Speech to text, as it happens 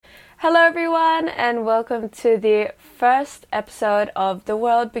Hello, everyone, and welcome to the first episode of The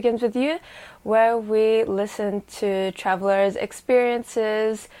World Begins With You, where we listen to travelers'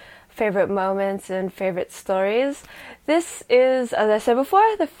 experiences, favorite moments, and favorite stories. This is, as I said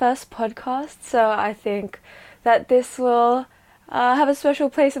before, the first podcast, so I think that this will have a special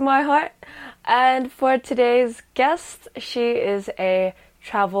place in my heart. And for today's guest, she is a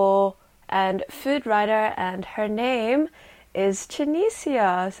travel and food writer, and her name is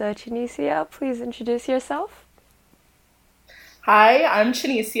Chanicia. So Chanicia, please introduce yourself. Hi, I'm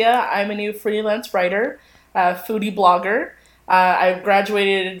Chanicia. I'm a new freelance writer, foodie blogger. I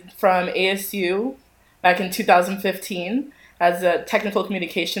graduated from ASU back in 2015 as a technical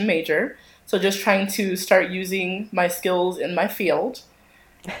communication major. So just trying to start using my skills in my field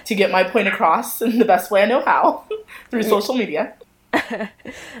to get my point across in the best way I know how through social media.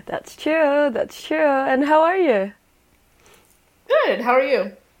 That's true. And how are you? Good. How are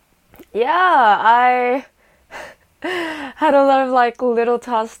you? Yeah, I had a lot of little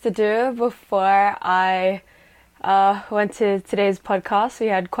tasks to do before I went to today's podcast. We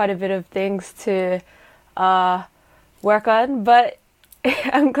had quite a bit of things to work on, but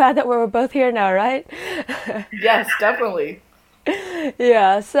I'm glad that we're both here now, right? Yes, definitely.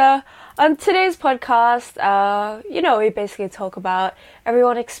 Yeah, so on today's podcast, we basically talk about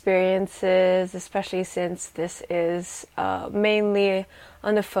everyone's experiences, especially since this is mainly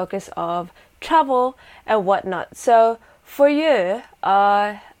on the focus of travel and whatnot. So for you,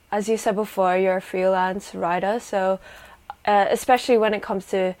 as you said before, you're a freelance writer, so especially when it comes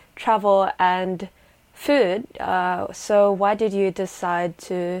to travel and food, so why did you decide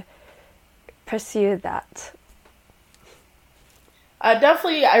to pursue that?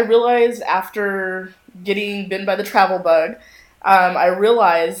 Definitely, I realized after getting bitten by the travel bug, I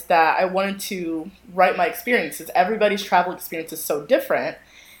realized that I wanted to write my experiences. Everybody's travel experience is so different.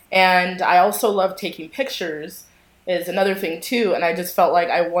 And I also love taking pictures is another thing too. And I just felt like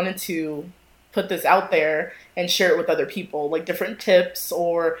I wanted to put this out there and share it with other people, like different tips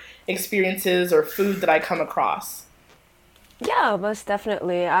or experiences or food that I come across. Yeah, most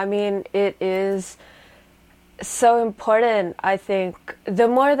definitely. I mean, it is so important. I think the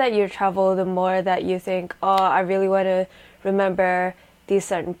more that you travel, the more that you think, oh, I really want to remember these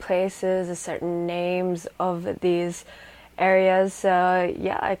certain places, the certain names of these areas. So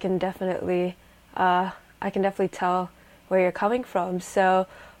yeah, I can definitely tell where you're coming from. So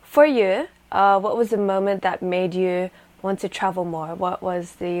for you, what was the moment that made you want to travel more? What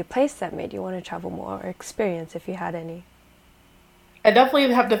was the place that made you want to travel more, or experience, if you had any? I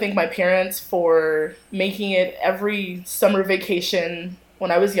definitely have to thank my parents for making it every summer vacation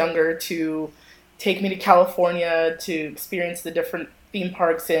when I was younger to take me to California to experience the different theme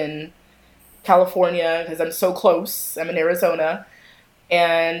parks in California because I'm so close. I'm in Arizona.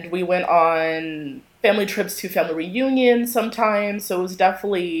 And we went on family trips to family reunions sometimes. So it was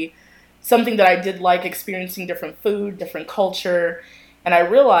definitely something that I did like experiencing different food, different culture. And I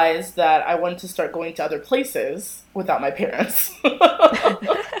realized that I wanted to start going to other places without my parents.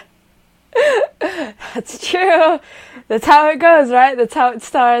 That's true. That's how it goes, right? That's how it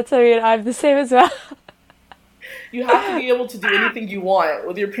starts. I mean, I'm the same as well. You have to be able to do anything you want.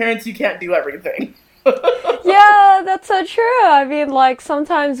 With your parents, you can't do everything. Yeah, that's so true. I mean,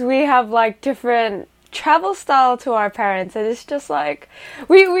 sometimes we have different travel style to our parents, and it's just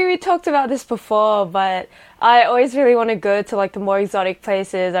we talked about this before, but I always really want to go to the more exotic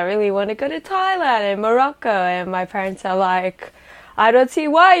places. I really want to go to Thailand and Morocco, and my parents are like, I don't see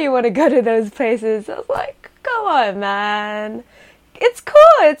why you want to go to those places. I was like, come on, man. It's cool.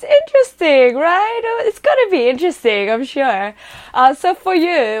 It's interesting, right? It's gonna be interesting, I'm sure. So for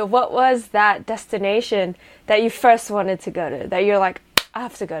you, what was that destination that you first wanted to go to? That you're like, I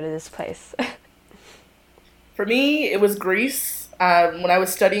have to go to this place. For me, it was Greece when I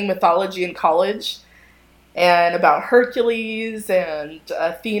was studying mythology in college and about Hercules and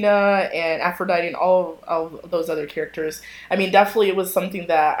Athena and Aphrodite and all those other characters. I mean, definitely it was something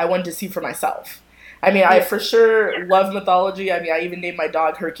that I wanted to see for myself. I mean, I Yeah. for sure love mythology. I mean, I even named my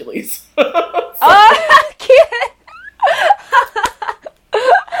dog Hercules. Oh, cute.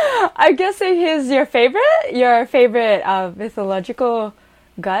 I'm guessing he's your favorite? Your favorite mythological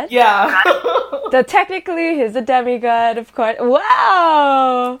god? Yeah. So technically, he's a demigod, of course.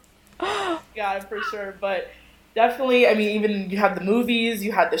 Wow! Yeah, for sure. But definitely, I mean, even you have the movies,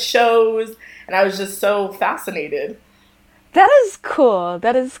 you had the shows, and I was just so fascinated. That is cool.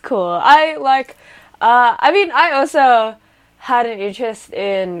 That is cool. I mean, I also had an interest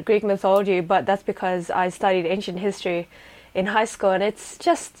in Greek mythology, but that's because I studied ancient history in high school, and it's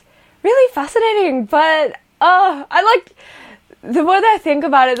just really fascinating. But I like the more that I think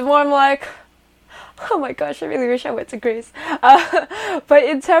about it, the more I'm like, oh my gosh, I really wish I went to Greece. But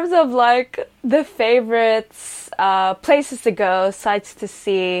in terms of like the favorites, places to go, sights to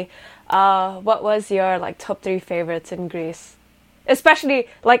see, what was your like top three favorites in Greece? Especially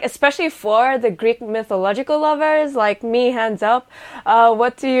for the Greek mythological lovers like me, hands up.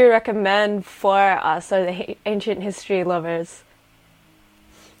 What do you recommend for us or the ancient history lovers?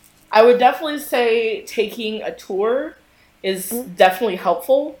 I would definitely say taking a tour is definitely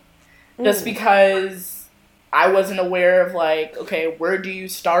helpful just because I wasn't aware of like, okay, where do you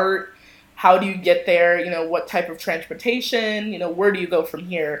start? How do you get there? You know, what type of transportation? You know, where do you go from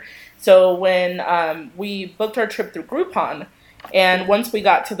here? So when we booked our trip through Groupon, and once we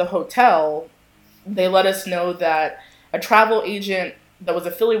got to the hotel, they let us know that a travel agent that was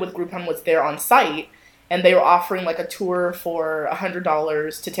affiliated with Groupon was there on site, and they were offering like a tour for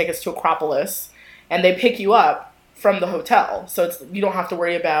 $100 to take us to Acropolis, and they pick you up from the hotel. So it's you don't have to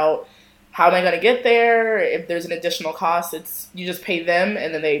worry about how am I going to get there, if there's an additional cost. It's you just pay them,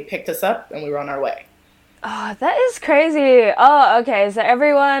 and then they picked us up, and we were on our way. Oh, that is crazy. Oh, okay. So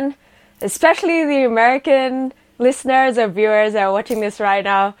everyone, especially the American listeners or viewers that are watching this right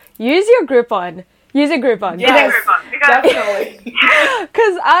now, use your Groupon. Use a Groupon. Yes, definitely.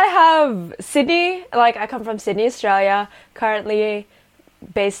 Because I have Sydney, like I come from Sydney, Australia, currently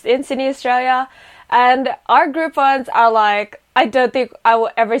based in Sydney, Australia, and our Groupons are like, I don't think I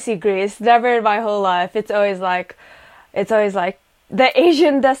will ever see Greece, never in my whole life. It's always like the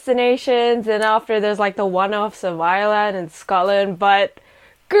Asian destinations, and after there's like the one-offs of Ireland and Scotland, but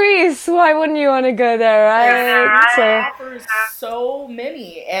Greece, why wouldn't you want to go there, right? It offers so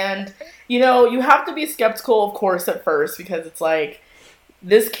many, and you know, you have to be skeptical, of course, at first because it's like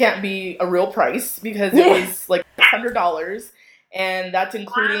this can't be a real price because it was like $100, and that's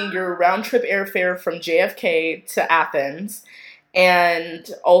including your round trip airfare from JFK to Athens, and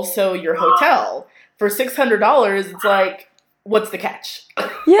also your hotel for $600. It's like, what's the catch?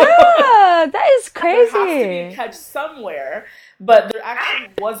 Yeah, that is crazy. There has to be a catch somewhere. But there actually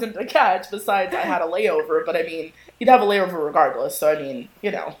wasn't a catch besides I had a layover. But I mean, you'd have a layover regardless. So I mean,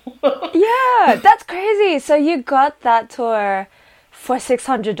 you know. Yeah, that's crazy. So you got that tour for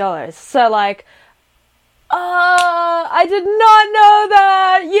 $600. So like, oh, I did not know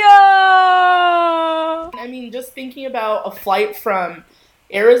that. Yeah. I mean, just thinking about a flight from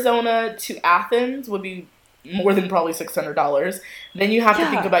Arizona to Athens would be more than probably $600. Then you have to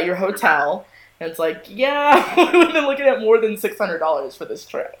think about your hotel. And it's like, yeah, we would have been looking at more than $600 for this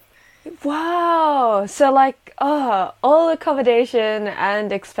trip. Wow. So like, all accommodation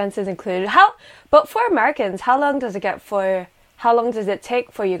and expenses included. But for Americans, how long does it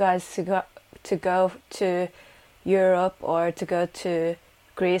take for you guys to go to Europe or to go to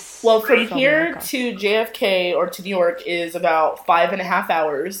Greece? Well, from here America to JFK or to New York is about 5.5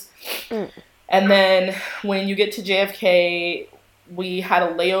 hours. And then when you get to JFK, we had a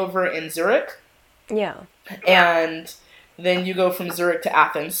layover in Zurich. Yeah. And then you go from Zurich to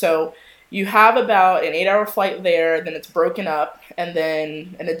Athens. So you have about an 8-hour flight there, then it's broken up, and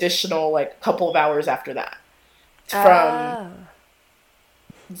then an additional like couple of hours after that from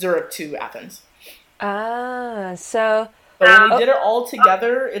Zurich to Athens. So but when we did it all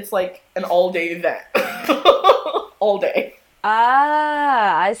together, it's like an all-day event. All day.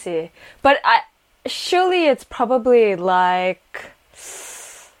 I see. But surely it's probably like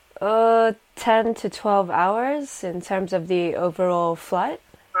 10 to 12 hours in terms of the overall flight?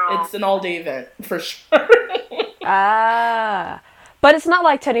 It's an all-day event, for sure. But it's not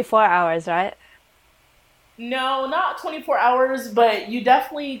like 24 hours, right? No, not 24 hours, but you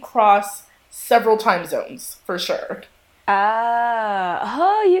definitely cross several time zones, for sure. You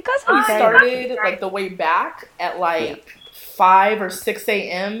guys We started, like, the way back at, like, 5 or 6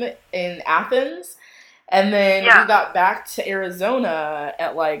 a.m. in Athens. And then we got back to Arizona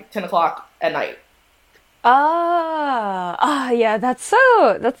at like 10 o'clock at night. Yeah,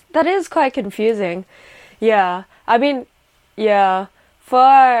 that is quite confusing. Yeah. I mean, yeah,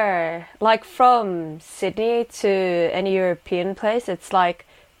 for like from Sydney to any European place, it's like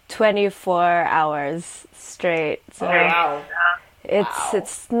 24 hours straight. So wow.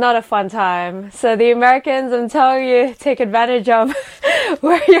 It's not a fun time. So the Americans, I'm telling you, take advantage of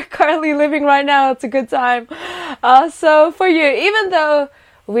where you're currently living right now. It's a good time. So for you, even though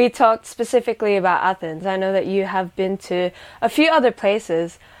we talked specifically about Athens, I know that you have been to a few other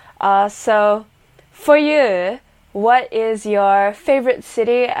places. So for you, what is your favorite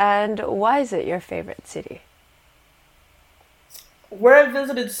city and why is it your favorite city? Where I've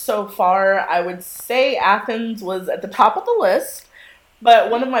visited so far, I would say Athens was at the top of the list.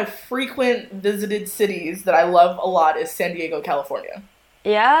 But one of my frequent visited cities that I love a lot is San Diego, California.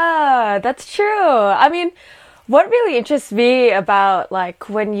 Yeah, that's true. I mean, what really interests me about like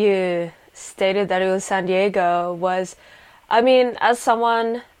when you stated that it was San Diego was, I mean, as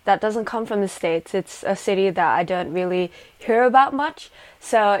someone that doesn't come from the States, it's a city that I don't really hear about much.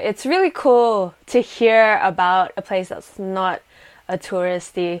 So it's really cool to hear about a place that's not a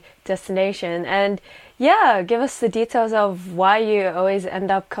touristy destination. And yeah, give us the details of why you always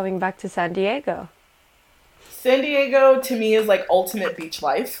end up coming back to San Diego. San Diego to me is like ultimate beach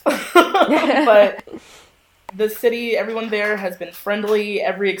life. But the city, everyone there has been friendly.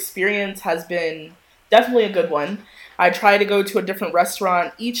 Every experience has been definitely a good one. I try to go to a different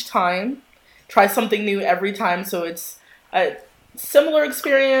restaurant each time, try something new every time, so it's a similar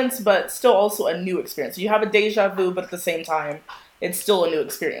experience, but still also a new experience. You have a deja vu, but at the same time, it's still a new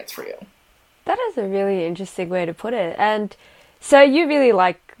experience for you. That is a really interesting way to put it. And so you really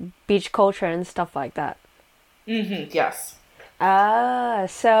like beach culture and stuff like that. Yes. Ah,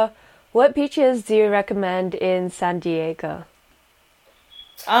 so what beaches do you recommend in San Diego?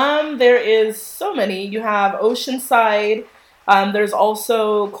 There is so many. You have Oceanside. There's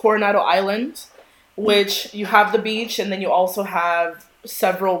also Coronado Island, which you have the beach, and then you also have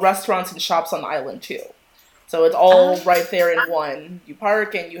several restaurants and shops on the island too. So it's all Ah, right there in one. You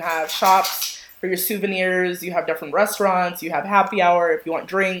park and you have shops for your souvenirs. You have different restaurants. You have happy hour if you want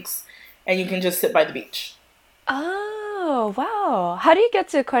drinks, and you can just sit by the beach. oh, wow. How do you get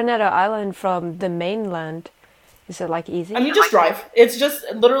to Coronado Island from the mainland? Is it like I easy? mean, just drive. It's just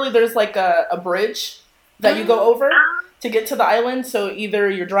literally there's like a bridge that you go Ah, over to get to the island. So either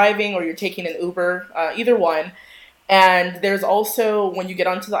you're driving or you're taking an Uber, either one. And there's also, when you get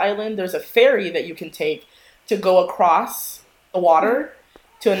onto the island, there's a ferry that you can take to go across the water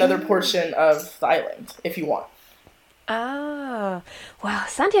to another portion of the island if you want. ah. Wow,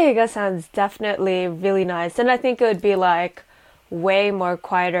 San Diego sounds definitely really nice. And I think it would be like way more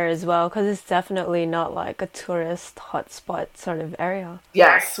quieter as well because it's definitely not like a tourist hotspot sort of area.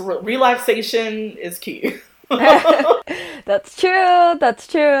 Yes, relaxation is key. That's true. That's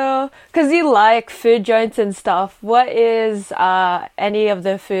true. Because you like food joints and stuff. What is any of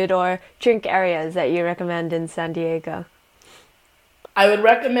the food or drink areas that you recommend in San Diego? I would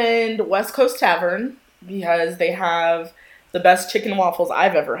recommend West Coast Tavern because they have the best chicken and waffles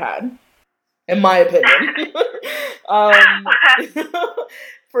I've ever had, in my opinion. um,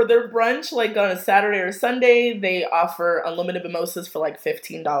 for their brunch, like on a Saturday or Sunday, they offer unlimited mimosas for like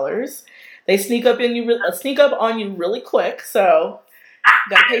 $15. They sneak up on you really quick, so you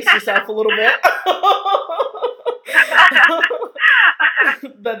gotta pace yourself a little bit.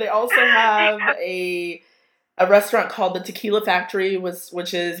 But they also have a restaurant called the Tequila Factory,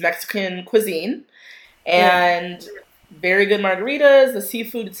 which is Mexican cuisine, Yeah. and very good margaritas. The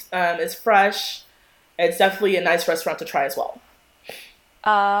seafood is fresh. It's definitely a nice restaurant to try as well.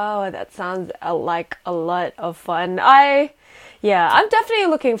 Oh, that sounds like a lot of fun. Yeah, I'm definitely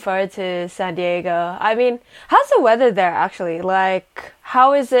looking forward to San Diego. I mean, how's the weather there actually? Like,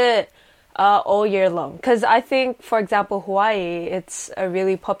 how is it all year long? Because I think, for example, Hawaii, it's a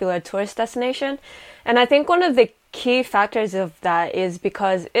really popular tourist destination. And I think one of the key factors of that is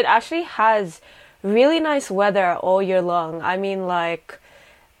because it actually has really nice weather all year long. I mean, like,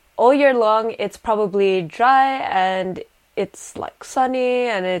 all year long, it's probably dry and it's like sunny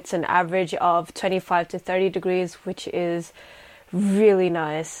and it's an average of 25 to 30 degrees, which is really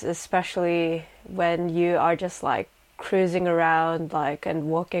nice, especially when you are just like cruising around like and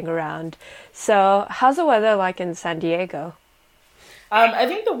walking around. So, how's the weather like in San Diego? I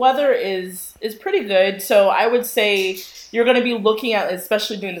think the weather is pretty good. So I would say you're going to be looking at,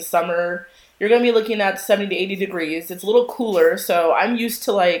 especially during the summer, you're going to be looking at 70 to 80 degrees. It's a little cooler, so I'm used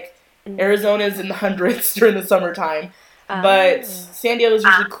to like Arizona's in the hundreds during the summertime. But Ah. San Diego is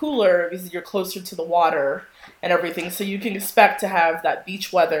usually cooler because you're closer to the water and everything. So you can expect to have that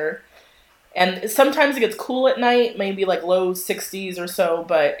beach weather. And sometimes it gets cool at night, maybe like low 60s or so,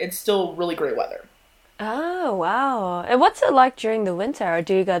 but it's still really great weather. Oh, wow. And what's it like during the winter? Or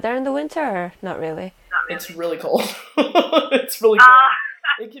do you go there in the winter or not really? It's really cold. It's really cold.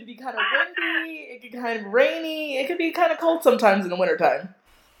 It can be kind of windy, it can kind of rainy, it can be kind of cold sometimes in the wintertime.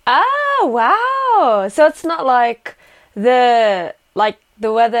 Oh, wow. So it's not like the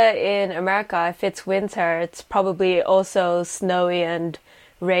weather in America, if it's winter, it's probably also snowy and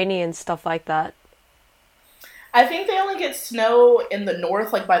rainy and stuff like that. I think they only get snow in the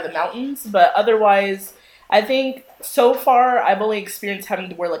north, like by the mountains, but otherwise, I think so far I've only experienced having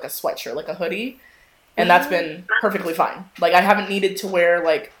to wear like a sweatshirt, like a hoodie, and that's been perfectly fine. Like I haven't needed to wear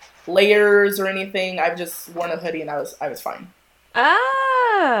like layers or anything. I've just worn a hoodie and I was fine.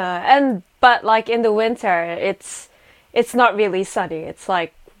 And but like in the winter, it's not really sunny. It's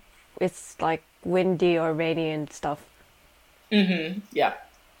like windy or rainy and stuff. Yeah.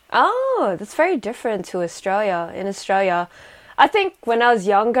 Oh, that's very different to Australia. In Australia, I think when I was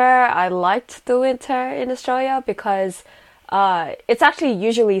younger, I liked the winter in Australia because it's actually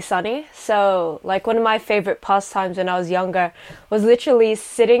usually sunny. So, like, one of my favorite pastimes when I was younger was literally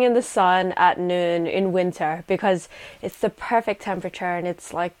sitting in the sun at noon in winter because it's the perfect temperature and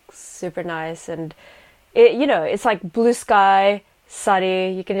it's like super nice. And it's like blue sky,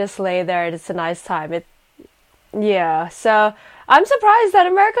 sunny. You can just lay there and it's a nice time. Yeah, so I'm surprised that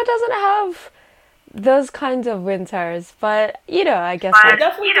America doesn't have those kinds of winters, but I guess It like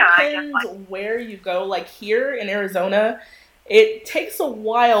definitely depends where you go. Like here in Arizona, it takes a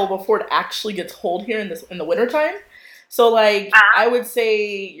while before it actually gets cold here in the wintertime. So like I would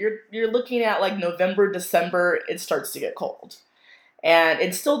say you're looking at like November, December, it starts to get cold. And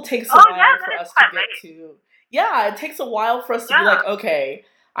it still takes a while for us to get to, yeah, it takes a while for us to be like, okay,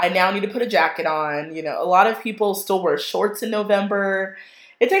 I now need to put a jacket on. A lot of people still wear shorts in November.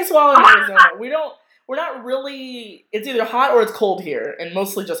 It takes a while in Arizona. We're not really, it's either hot or it's cold here, and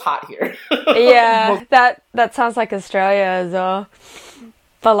mostly just hot here. yeah, that sounds like Australia as well.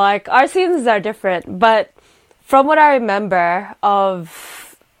 But like our seasons are different. But from what I remember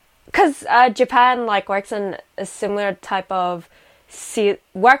of, because Japan like works on a similar type of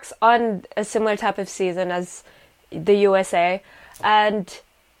season as the USA, and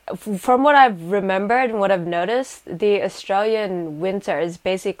from what I've remembered and what I've noticed, the Australian winter is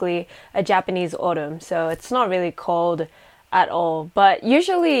basically a Japanese autumn, so it's not really cold at all. But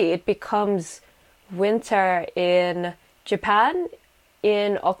usually it becomes winter in Japan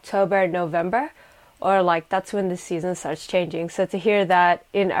in October, November, or like that's when the season starts changing. So to hear that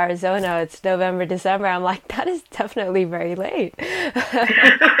in Arizona it's November, December, I'm like, that is definitely very late.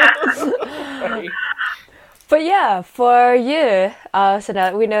 Right. But yeah, for you, so now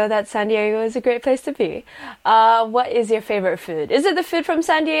that we know that San Diego is a great place to be, what is your favorite food? Is it the food from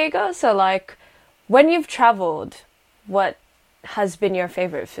San Diego? So like, when you've traveled, what has been your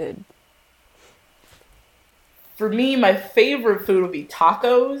favorite food? For me, my favorite food would be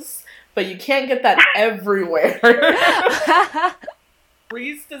tacos, but you can't get that everywhere.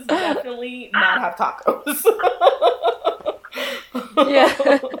 Greece does definitely not have tacos.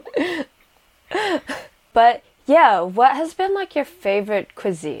 Yeah. But yeah, what has been like your favorite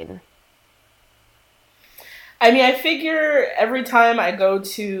cuisine? I mean, I figure every time I go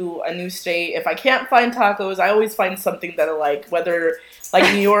to a new state, if I can't find tacos, I always find something that I like. Whether,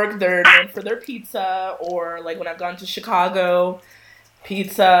 like New York, they're known for their pizza, or like when I've gone to Chicago,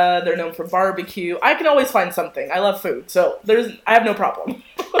 pizza, they're known for barbecue. I can always find something. I love food, so I have no problem.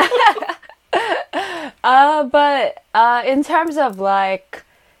 But in terms of like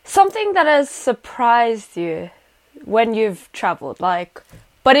something that has surprised you when you've traveled, like,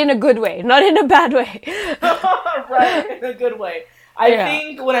 but in a good way, not in a bad way. Right, in a good way. I Yeah.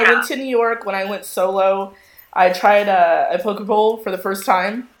 think when I went to New York, when I went solo, I tried a poke bowl for the first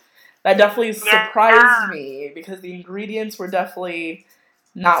time. That definitely surprised me because the ingredients were definitely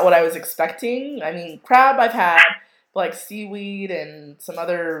not what I was expecting. I mean, crab I've had, but like seaweed and some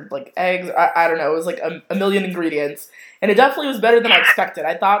other like eggs. I don't know. It was like a million ingredients, and it definitely was better than I expected.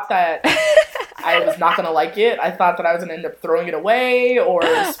 I thought that I was not gonna like it. I thought that I was gonna end up throwing it away or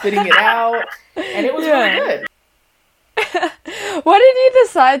spitting it out, and it was really Yeah. good. What did you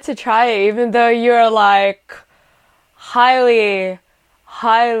decide to try, even though you're like highly,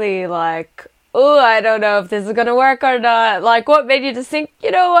 highly like, oh, I don't know if this is gonna work or not. Like, what made you just think,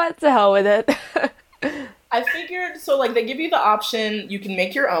 you know what, to hell with it? I figured so like they give you the option you can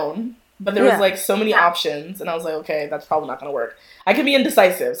make your own, but there was Yeah. like so many options, and I was like, okay, that's probably not gonna work. I can be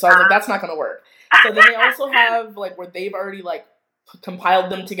indecisive, so I was like, that's not gonna work. So then they also have like where they've already like compiled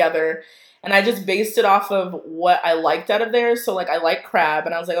them together, and I just based it off of what I liked out of there. So like I like crab,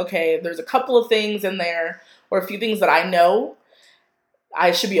 and I was like, okay, there's a couple of things in there or a few things that I know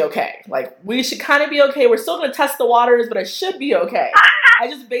I should be okay. Like we should kind of be okay. We're still gonna test the waters, but I should be okay. I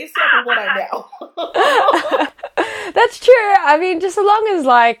just based it off of what I know. That's true. I mean, just as long as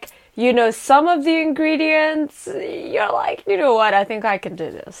like you know some of the ingredients, you're like, you know what? I think I can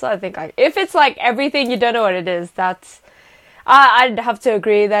do this. I think I. If it's like everything you don't know what it is, that's. I'd have to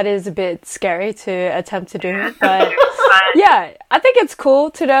agree that is a bit scary to attempt to do it, but yeah, I think it's cool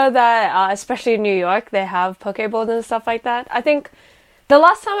to know that, especially in New York, they have poke bowls and stuff like that. I think the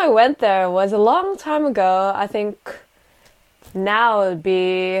last time I went there was a long time ago. I think now it would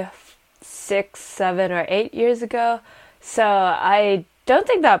be 6, 7, or 8 years ago. So I don't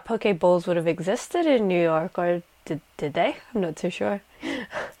think that poke bowls would have existed in New York, or Did they? I'm not too sure.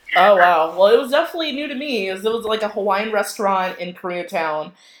 Oh wow. Well, it was definitely new to me. It was like a Hawaiian restaurant in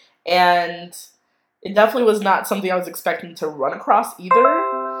Koreatown, and it definitely was not something I was expecting to run across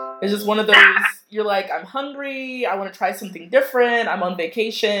either. It's just one of those, you're like, I'm hungry, I want to try something different, I'm on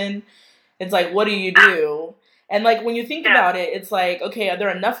vacation. It's like, what do you do? And like when you think about it, it's like, okay, are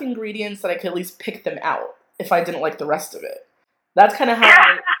there enough ingredients that I could at least pick them out if I didn't like the rest of it? That's kind of how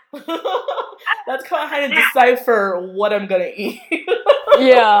I, that's kind of how I decipher what I'm gonna eat.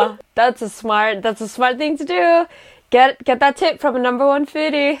 Yeah, that's a smart thing to do. Get that tip from a number one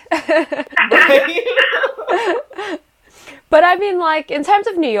foodie. Right? But I mean, like, in terms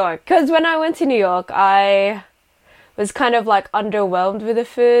of New York, because when I went to New York, I was kind of like underwhelmed with the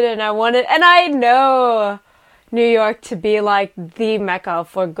food, and I know New York to be like the mecca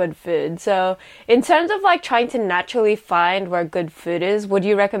for good food. So, in terms of like trying to naturally find where good food is, would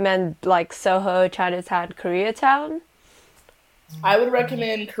you recommend like Soho, Chinatown, Koreatown? I would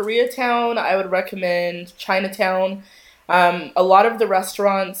recommend Koreatown. I would recommend Chinatown. A lot of the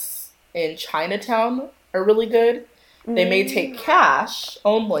restaurants in Chinatown are really good. They may take cash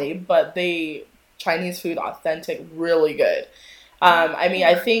only, but they Chinese food authentic, really good. I mean,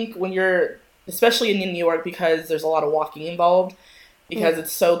 I think when you're, especially in New York, because there's a lot of walking involved, because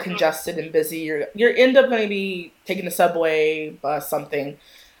it's so congested and busy, you're end up going to be taking the subway, bus, something,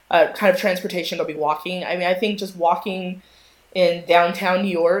 kind of transportation. Will be walking. I mean, I think just walking in downtown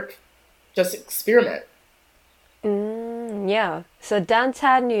New York, just experiment. Yeah. So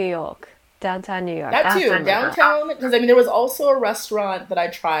downtown New York. Downtown New York. That I have to too, remember. downtown. Because I mean, there was also a restaurant that I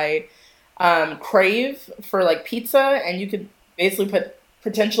tried, Crave, for like pizza, and you could basically put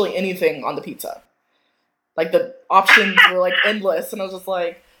potentially anything on the pizza. Like the options were like endless, and I was just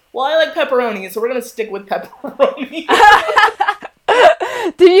like, well, I like pepperoni, so we're gonna stick with pepperoni.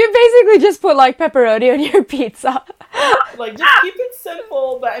 Did you basically just put like pepperoni on your pizza? Like, just keep it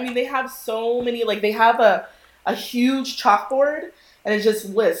simple. But I mean, they have so many. Like, they have a huge chalkboard, and it just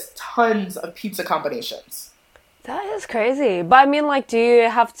lists tons of pizza combinations. That is crazy. But I mean, like, do you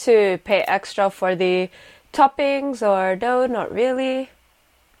have to pay extra for the toppings or no, not really?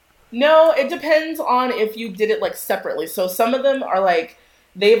 No, it depends on if you did it like separately. So some of them are like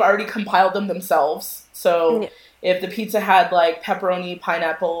they've already compiled them themselves. So Yeah. if the pizza had like pepperoni,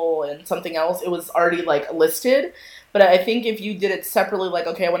 pineapple, and something else, it was already like listed. But I think if you did it separately, like,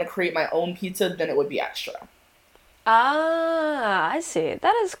 okay, I want to create my own pizza, then it would be extra. Ah, I see.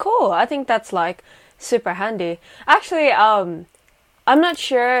 That is cool. I think that's like super handy. Actually, I'm not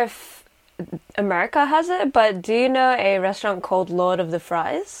sure if America has it, but do you know a restaurant called Lord of the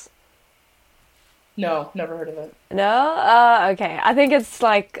Fries? No, never heard of it. No? Okay. I think it's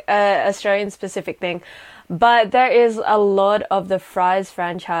like a Australian specific thing. But there is a Lord of the Fries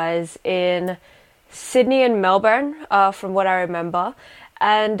franchise in Sydney and Melbourne, from what I remember.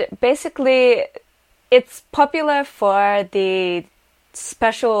 And basically, it's popular for the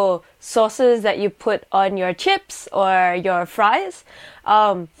special sauces that you put on your chips or your fries.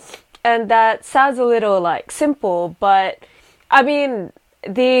 And that sounds a little like simple, but I mean,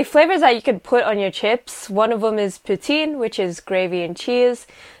 the flavors that you can put on your chips, one of them is poutine, which is gravy and cheese.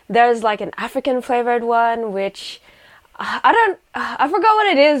 There's like an African flavored one, which I forgot what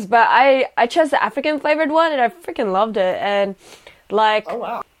it is, but I chose the African flavored one and I freaking loved it. And like, Oh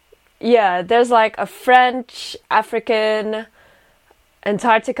wow. yeah, there's like a French, African,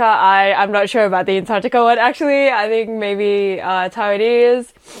 Antarctica. I'm not sure about the Antarctica one actually. I think maybe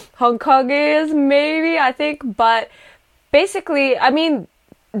Taiwanese, Hong Kongese, maybe I think. But basically, I mean,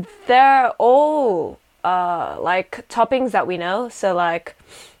 they're all like toppings that we know. So like,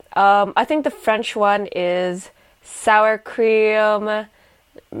 I think the French one is sour cream,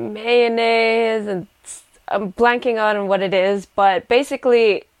 mayonnaise, and I'm blanking on what it is. But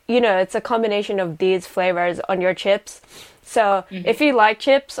basically, it's a combination of these flavors on your chips. So if you like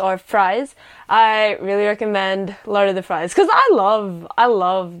chips or fries, I really recommend Lord of the Fries because I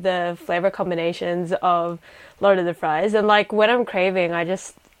love the flavor combinations of Lord of the Fries. And like when I'm craving, I'm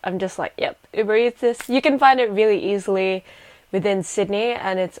just like, yep, Uber Eats this. You can find it really easily within Sydney,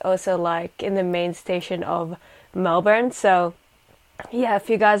 and it's also like in the main station of Melbourne. So yeah, if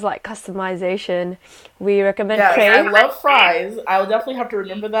you guys like customization, we recommend Yeah, I Crave. love fries. I will definitely have to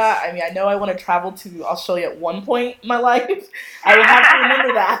remember that. I mean, I know I want to travel to Australia at one point in my life. I will have to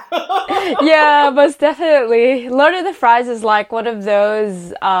remember that. Yeah, most definitely. Lord of the Fries is like one of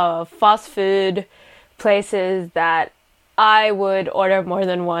those fast food places that I would order more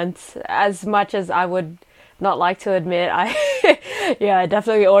than once. As much as I would not like to admit, I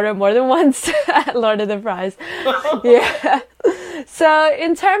definitely order more than once at Lord of the Fries. Yeah. So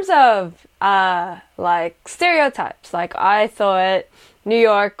in terms of like stereotypes. Like I thought New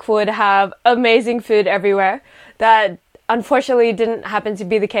York would have amazing food everywhere. That unfortunately didn't happen to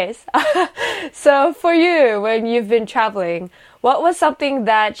be the case. So for you, when you've been traveling, what was something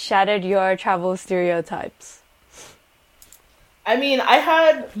that shattered your travel stereotypes? I mean, I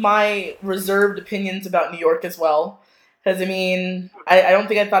had my reserved opinions about New York as well. Because, I don't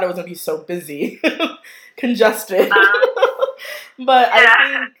think I thought it was going to be so busy, congested. But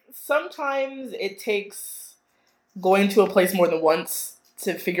I think sometimes it takes going to a place more than once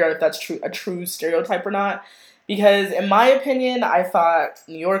to figure out if that's a true stereotype or not. Because in my opinion, I thought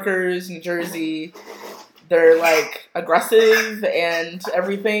New Yorkers, New Jersey, they're like aggressive and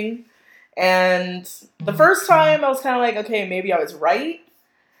everything. And the first time I was kind of like, okay, maybe I was right.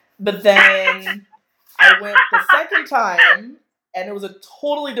 But then I went the second time and it was a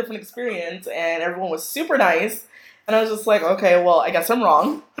totally different experience and everyone was super nice. And I was just like, okay, well, I guess I'm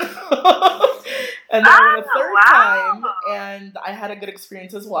wrong. And then I went a third time and I had a good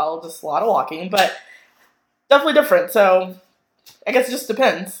experience as well. Just a lot of walking, but definitely different. So I guess it just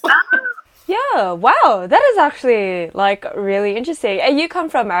depends. Yeah, wow, that is actually like really interesting. And you come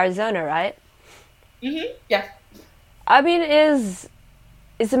from Arizona, right? Yeah. I mean, is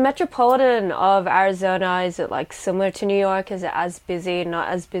the metropolitan of Arizona, is it like similar to New York? Is it as busy, not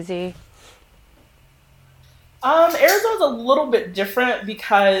as busy? Arizona's a little bit different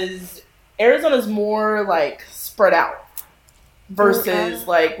because Arizona's more like spread out versus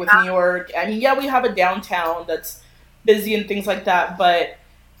like with New York. I mean, yeah, we have a downtown that's busy and things like that, but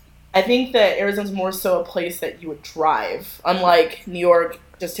I think that Arizona's more so a place that you would drive. Unlike New York,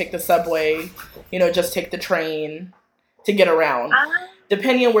 just take the subway, just take the train to get around.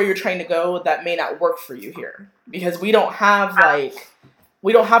 Depending on where you're trying to go, that may not work for you here. Because we don't have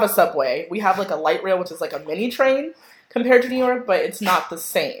a subway. We have like a light rail, which is like a mini train compared to New York, but it's not the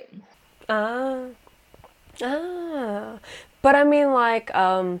same. Ah, ah. But I mean, like,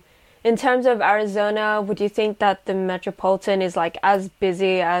 in terms of Arizona, would you think that the metropolitan is like as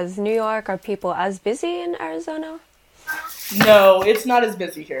busy as New York? Are people as busy in Arizona? No, it's not as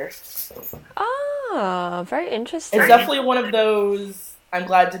busy here. Ah, very interesting. It's definitely one of those I'm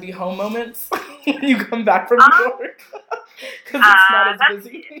glad to be home moments when you come back from New York. Because it's not as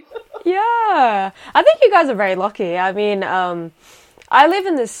busy. Yeah, I think you guys are very lucky. I mean, I live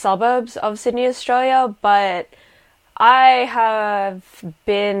in the suburbs of Sydney, Australia, but I have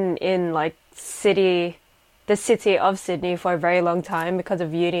been in like the city of Sydney for a very long time because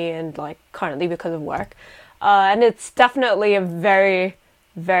of uni and like currently because of work. And it's definitely a very,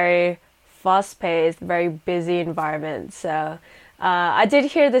 very fast-paced, very busy environment. So I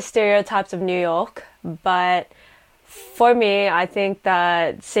did hear the stereotypes of New York, but for me, I think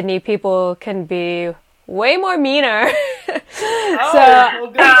that Sydney people can be way more meaner.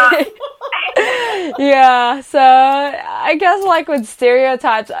 Yeah, so I guess like with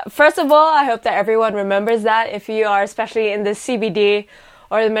stereotypes, first of all, I hope that everyone remembers that if you are especially in the CBD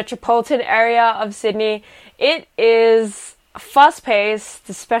or the metropolitan area of Sydney, it is fast-paced,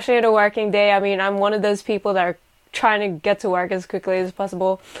 especially in a working day. I mean, I'm one of those people that are trying to get to work as quickly as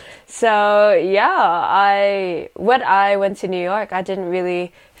possible. So yeah, when I went to New York, I didn't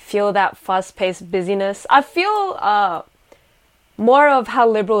really feel that fast-paced busyness. I feel more of how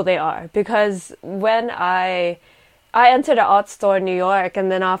liberal they are, because when I entered an art store in New York, and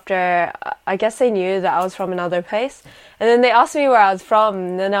then after, I guess they knew that I was from another place, and then they asked me where I was from,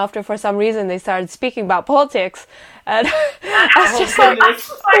 and then after, for some reason, they started speaking about politics, and I was just like,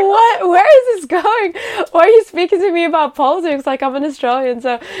 what? Where is this going? Why are you speaking to me about politics like I'm an Australian?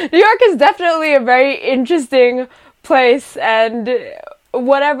 So New York is definitely a very interesting place, and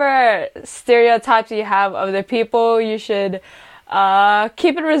whatever stereotypes you have of the people, you should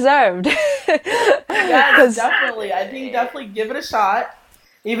keep it reserved. Yes, definitely. I think definitely give it a shot.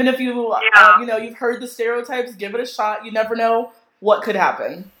 Even if you've heard the stereotypes, give it a shot. You never know what could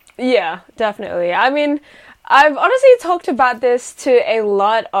happen. Yeah, definitely. I mean, I've honestly talked about this to a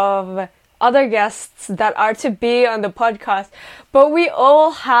lot of other guests that are to be on the podcast, but we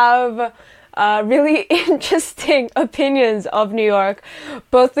all have really interesting opinions of New York,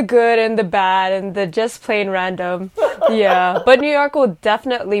 both the good and the bad and the just plain random. Yeah, but New York will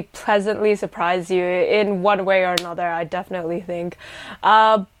definitely pleasantly surprise you in one way or another, I definitely think.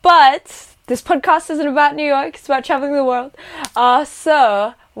 But this podcast isn't about New York, it's about traveling the world.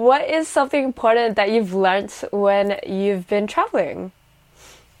 So what is something important that you've learned when you've been traveling?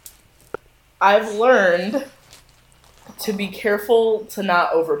 I've learned to be careful to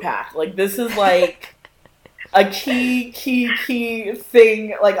not overpack. Like, this is like a key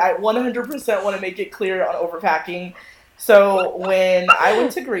thing. Like, I 100% want to make it clear on overpacking. So when I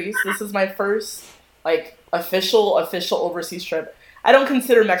went to Greece, this is my first like official overseas trip. I don't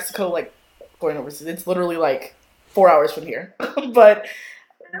consider Mexico like going overseas. It's literally like 4 hours from here. But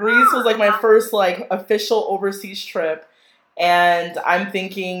Greece was like my first like official overseas trip. And I'm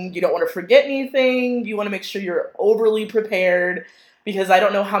thinking you don't want to forget anything. You want to make sure you're overly prepared because I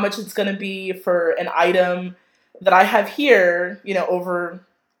don't know how much it's going to be for an item that I have here, over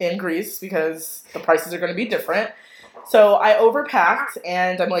in Greece because the prices are going to be different. So I overpacked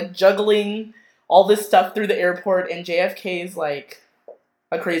and I'm like juggling all this stuff through the airport, and JFK is like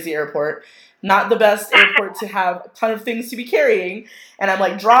a crazy airport. Not the best airport to have a ton of things to be carrying. And I'm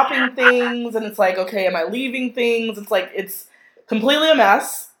like dropping things, and it's like, okay, am I leaving things? It's like, it's completely a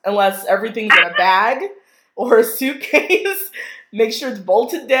mess unless everything's in a bag or a suitcase. Make sure it's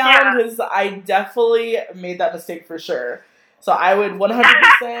bolted down because I definitely made that mistake for sure. So I would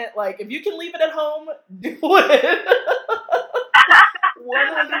 100%, like, if you can leave it at home, do it.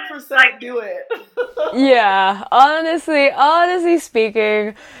 100% do it. Yeah, honestly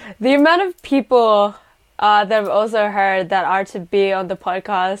speaking, the amount of people that I've also heard that are to be on the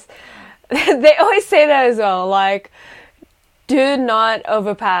podcast, they always say that as well, like, do not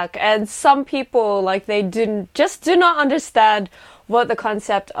overpack. And some people, like, they do not understand what the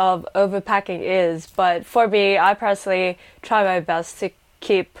concept of overpacking is. But for me, I personally try my best to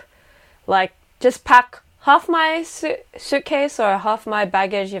keep, like, just pack half my suitcase or half my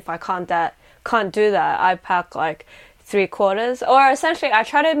baggage. If I can't do that, I pack like 3/4. Or essentially, I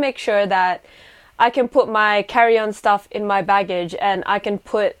try to make sure that I can put my carry-on stuff in my baggage and I can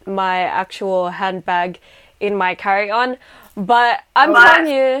put my actual handbag in my carry-on. But I'm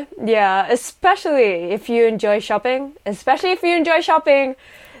telling you, yeah, especially if you enjoy shopping,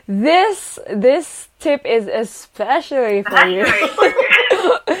 this tip is especially for you.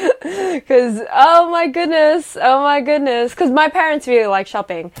 Because, oh my goodness, because my parents really like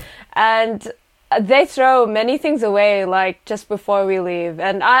shopping, and they throw many things away, like, just before we leave,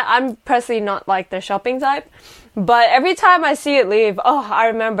 and I'm personally not, like, the shopping type, but every time I see it leave, I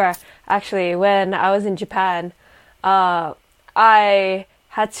remember, actually, when I was in Japan, I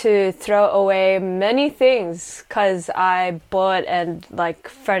had to throw away many things because I bought and, like,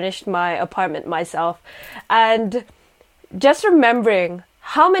 furnished my apartment myself, and just remembering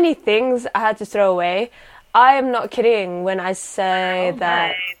how many things I had to throw away, I am not kidding when I say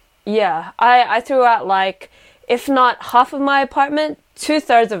that, yeah, I threw out, like, if not half of my apartment,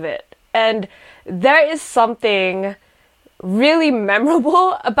 2/3 of it. And there is something really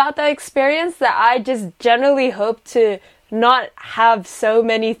memorable about that experience that I just generally hope to not have so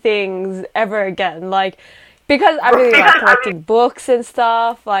many things ever again. Like, because I really like collecting books and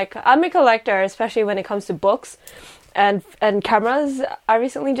stuff. Like, I'm a collector, especially when it comes to books and cameras, I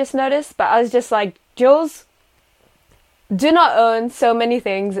recently just noticed. But I was just like, Jules, do not own so many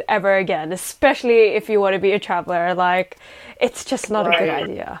things ever again, especially if you want to be a traveler. Like, it's just not a good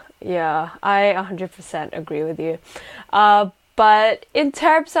idea. Yeah, I 100% agree with you. But in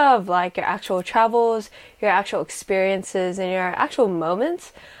terms of, like, your actual travels, your actual experiences, and your actual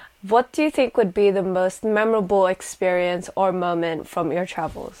moments, what do you think would be the most memorable experience or moment from your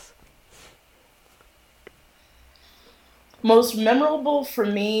travels? Most memorable for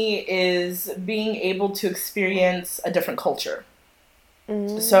me is being able to experience a different culture.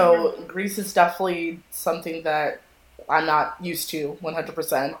 So Greece is definitely something that I'm not used to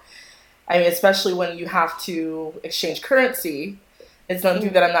 100%. I mean, especially when you have to exchange currency, it's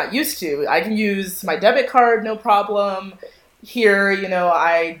something that I'm not used to. I can use my debit card, no problem. Here,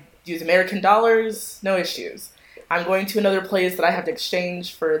 I use American dollars, no issues. I'm going to another place that I have to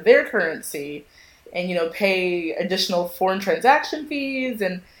exchange for their currency and, pay additional foreign transaction fees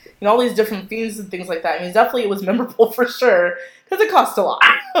and, all these different fees and things like that. I mean, definitely it was memorable for sure because it cost a lot.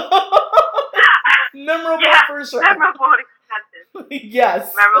 Memorable for sure. Memorable and expensive.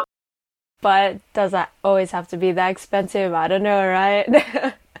 Yes. Memorable. But does that always have to be that expensive? I don't know, right?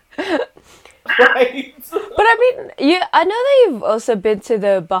 Right. But I mean, I know that you've also been to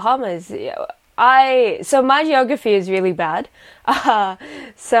the Bahamas. So my geography is really bad.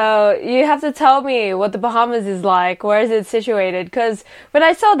 So you have to tell me what the Bahamas is like. Where is it situated? Because when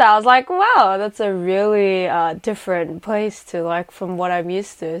I saw that, I was like, wow, that's a really different place to, like, from what I'm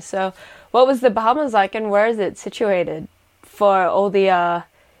used to. So what was the Bahamas like, and where is it situated for all the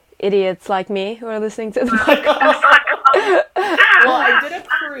idiots like me who are listening to the podcast? Well, I did a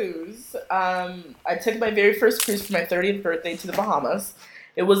cruise. I took my very first cruise for my 30th birthday to the Bahamas.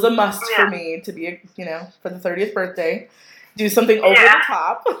 It was a must for me to be, for the 30th birthday, do something over the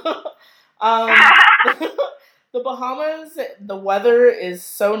top. The Bahamas, the weather is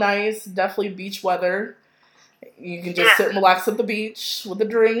so nice, definitely beach weather. You can just sit and relax at the beach with a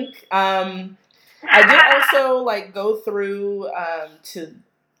drink. I did also like go through to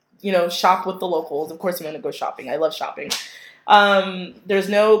shop with the locals. Of course, I'm gonna go shopping. I love shopping. There's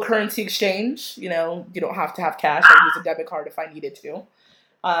no currency exchange. You don't have to have cash. I use a debit card if I needed to.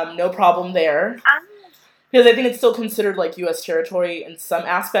 No problem there. Because I think it's still considered like U.S. territory in some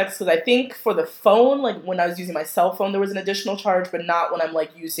aspects. Because I think for the phone, like when I was using my cell phone, there was an additional charge, but not when I'm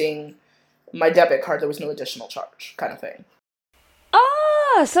like using my debit card. There was no additional charge, kind of thing.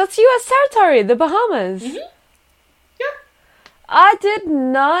 Ah, so it's U.S. territory, the Bahamas. Mm-hmm. Yeah. I did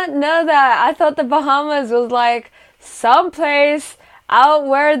not know that. I thought the Bahamas was like someplace out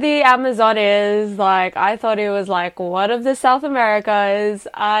where the Amazon is. Like, I thought it was like one of the South Americas.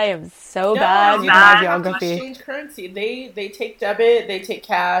 I am so bad with my geography. Exchange currency. They take debit, they take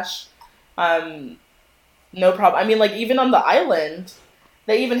cash. No problem. I mean, like, even on the island,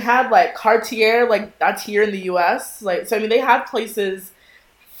 they even had like Cartier, like that's here in the U.S. Like, so I mean, they have places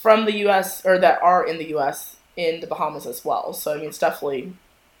from the U.S. or that are in the U.S. in the Bahamas as well. So I mean, it's definitely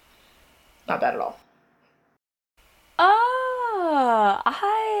not bad at all.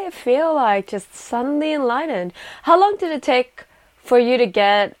 I feel like just suddenly enlightened. How long did it take for you to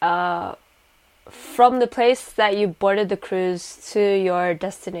get from the place that you boarded the cruise to your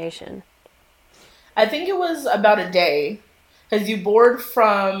destination? I think it was about a day, because you board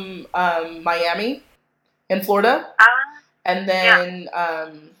from Miami in Florida, and then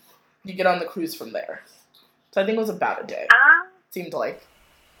you get on the cruise from there. So I think it was about a day. Seemed like.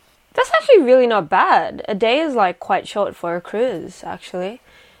 That's actually really not bad. A day is like quite short for a cruise, actually.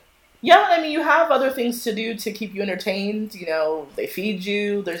 Yeah, I mean, you have other things to do to keep you entertained. They feed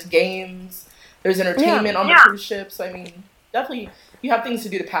you, there's games, there's entertainment on the cruise ship. So, I mean, definitely you have things to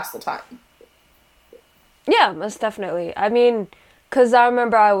do to pass the time. Yeah, most definitely. I mean, because I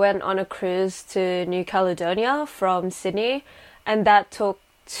remember I went on a cruise to New Caledonia from Sydney, and that took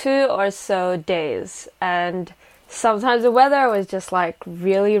 2 or so days. And sometimes the weather was just like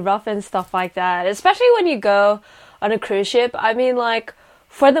really rough and stuff like that, especially when you go on a cruise ship. I mean, like,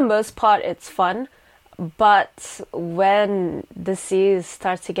 for the most part, it's fun, but when the seas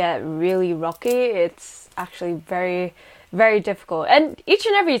start to get really rocky, it's actually very, very difficult. And each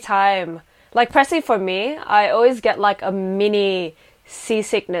and every time, like, personally for me, I always get like a mini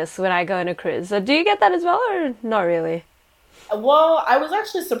seasickness when I go on a cruise. So do you get that as well, or not really? Well, I was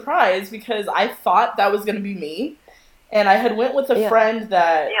actually surprised because I thought that was going to be me. And I had went with a friend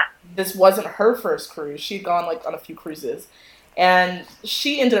that this wasn't her first cruise. She'd gone like on a few cruises. And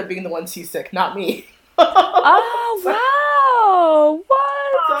she ended up being the one seasick, not me. Oh, wow!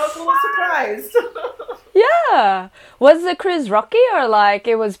 What? So I was a little surprised. Yeah. Was the cruise rocky, or like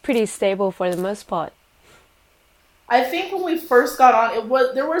it was pretty stable for the most part? I think when we first got on,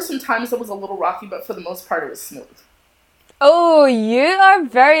 there were some times that was a little rocky, but for the most part it was smooth. Oh, you are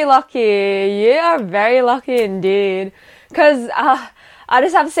very lucky. You are very lucky indeed. Because I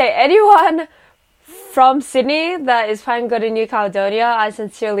just have to say, anyone from Sydney that is planning to go to New Caledonia, I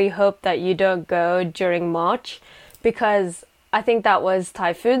sincerely hope that you don't go during March, because I think that was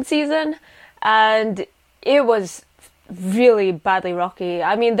typhoon season and it was really badly rocky.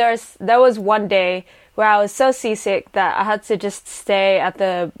 I mean, there was one day where I was so seasick that I had to just stay at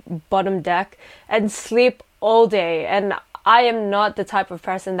the bottom deck and sleep all day, and I am not the type of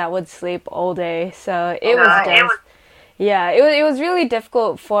person that would sleep all day, so it was really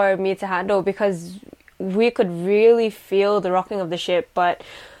difficult for me to handle, because we could really feel the rocking of the ship. But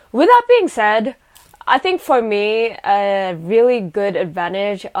with that being said, I think for me, a really good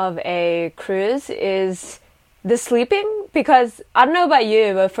advantage of a cruise is the sleeping, because I don't know about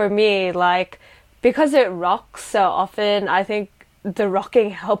you, but for me, like, because it rocks so often, I think the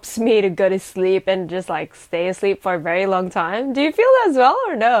rocking helps me to go to sleep and just like stay asleep for a very long time. Do you feel that as well,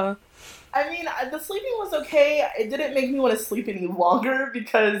 or no? I mean, the sleeping was okay. It didn't make me want to sleep any longer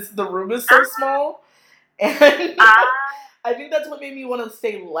because the room is so small. And I think that's what made me want to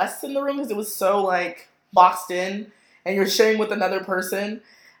stay less in the room, because it was so like boxed in and you're sharing with another person.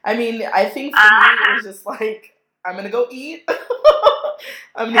 I mean, I think for me it was just like, I'm going to go eat.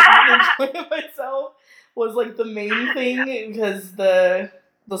 I'm going to eat and enjoy myself. Was like the main thing, because the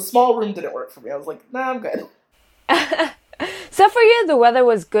small room didn't work for me. I was like, nah, I'm good. So for you, the weather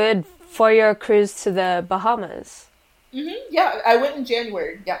was good for your cruise to the Bahamas? Yeah, I went in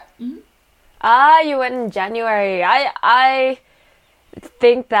January. Yeah. You went in January. I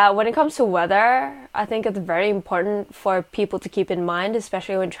think that when it comes to weather, I think it's very important for people to keep in mind,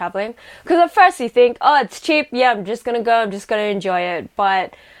 especially when traveling. Because at first you think, oh, it's cheap. Yeah, I'm just going to go. I'm just going to enjoy it.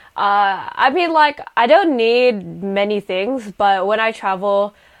 But I mean, like, I don't need many things, but when I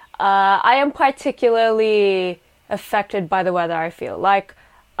travel, I am particularly affected by the weather, I feel. Like,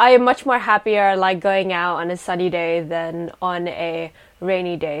 I am much more happier, like, going out on a sunny day than on a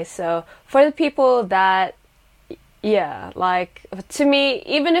rainy day. So, for the people that, yeah, like, to me,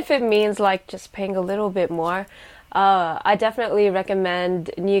 even if it means, like, just paying a little bit more, I definitely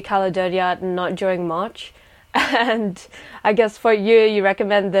recommend New Caledonia not during March. And I guess for you, you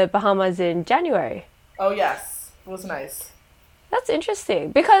recommend the Bahamas in January. Oh, yes. It was nice. That's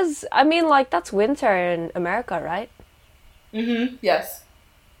interesting because I mean, like that's winter in America, right? Mm-hmm. Yes.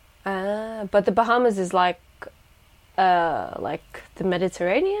 But the Bahamas is like the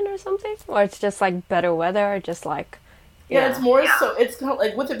Mediterranean or something, or it's just like better weather, or just like yeah. It's more so. It's kind of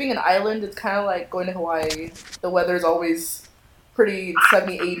like with it being an island, it's kind of like going to Hawaii. The weather's always pretty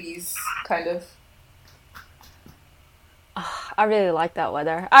 70s, 80s kind of. I really like that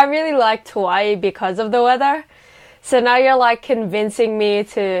weather. I really liked Hawaii because of the weather. So now you're like convincing me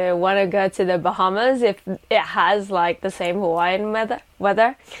to want to go to the Bahamas if it has like the same Hawaiian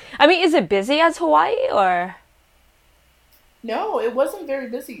weather. I mean, is it busy as Hawaii or? No, it wasn't very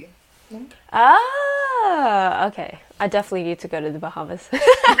busy. No. Ah, okay. I definitely need to go to the Bahamas.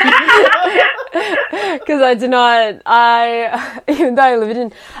 Because even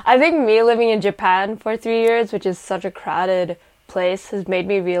though I think me living in Japan for 3 years, which is such a crowded place, has made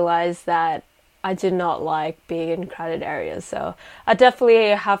me realize that I do not like being in crowded areas. So I definitely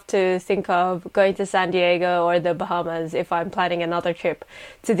have to think of going to San Diego or the Bahamas if I'm planning another trip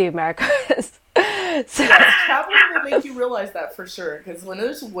to the Americas. So yes, traveling will make you realize that for sure. Because when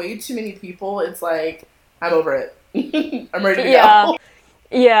there's way too many people, it's like, I'm over it. I'm ready to go.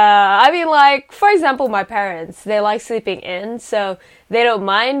 Yeah, I mean, like, for example, my parents, they like sleeping in, so they don't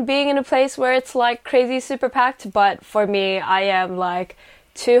mind being in a place where it's, like, crazy super packed, but for me, I am, like,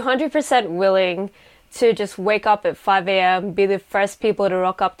 200% willing to just wake up at 5 a.m., be the first people to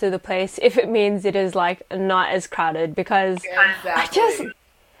rock up to the place if it means it is, like, not as crowded, because exactly.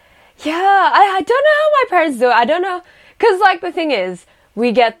 I don't know how my parents do it. I don't know, because, like, the thing is,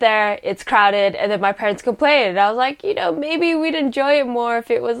 we get there, it's crowded, and then my parents complain. And I was like, maybe we'd enjoy it more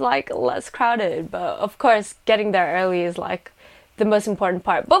if it was, like, less crowded. But, of course, getting there early is, like, the most important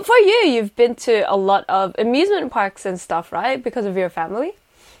part. But for you, you've been to a lot of amusement parks and stuff, right? Because of your family?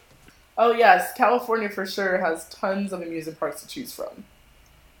 Oh, yes. California, for sure, has tons of amusement parks to choose from.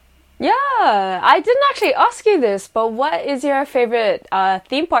 Yeah, I didn't actually ask you this, but what is your favorite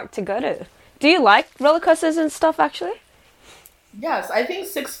theme park to go to? Do you like roller coasters and stuff, actually? Yes, I think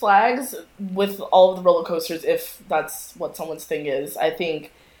Six Flags, with all of the roller coasters, if that's what someone's thing is, I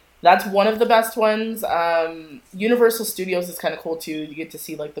think that's one of the best ones. Universal Studios is kind of cool too. You get to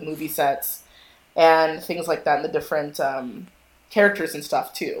see like the movie sets and things like that, and the different characters and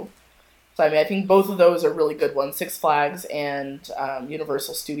stuff too. So I mean, I think both of those are really good ones, Six Flags and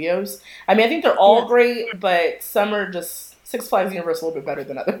Universal Studios. I mean, I think they're all great, but some are just Six Flags, Universal a little bit better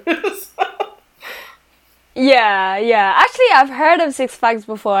than others. Yeah. Actually, I've heard of Six Flags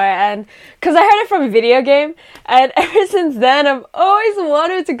before, and because I heard it from a video game, and ever since then, I've always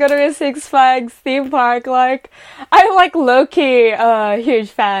wanted to go to a Six Flags theme park. Like, I'm like low-key a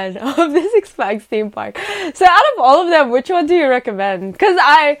huge fan of the Six Flags theme park. So out of all of them, which one do you recommend? Because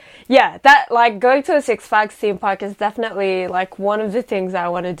going to a Six Flags theme park is definitely like one of the things I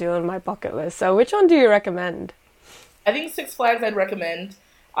want to do on my bucket list. So which one do you recommend? I think Six Flags I'd recommend.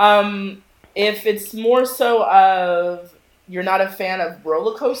 If it's more so of you're not a fan of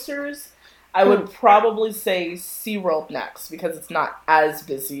roller coasters, I would probably say SeaWorld next because it's not as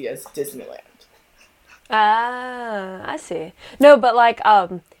busy as Disneyland. Ah, I see. No, but like,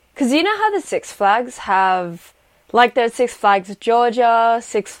 because you know how the Six Flags have, like, there's Six Flags Georgia,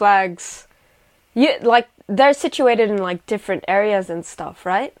 Six Flags, they're situated in like different areas and stuff,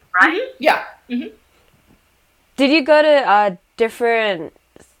 right? Right? Mm-hmm. Yeah. Mm-hmm. Did you go to different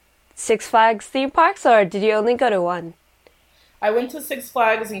Six Flags theme parks, or did you only go to one? I went to Six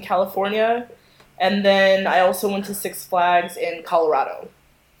Flags in California, and then I also went to Six Flags in Colorado.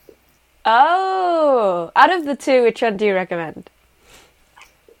 Oh, out of the two, which one do you recommend?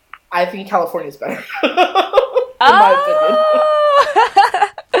 I think California's better, in my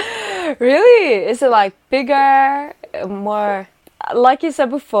opinion. Really? Is it like bigger, more, like you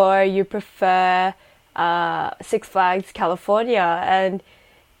said before, you prefer Six Flags California, and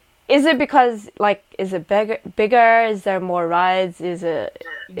is it because, like, is it bigger? Is there more rides? It's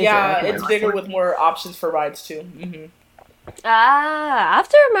bigger with more options for rides, too. Mm-hmm. I have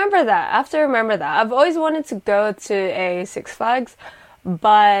to remember that. I've always wanted to go to a Six Flags,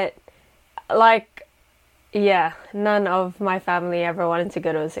 but, like, yeah, none of my family ever wanted to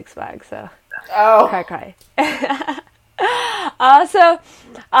go to a Six Flags, so. Oh. Cry. So,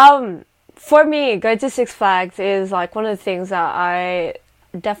 for me, going to Six Flags is like one of the things that I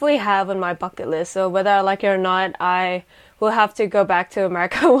definitely have on my bucket list. So whether I like it or not, I will have to go back to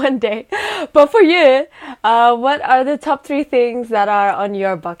America one day. But for you, what are the top three things that are on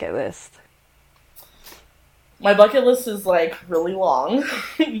your bucket list? My bucket list is like really long,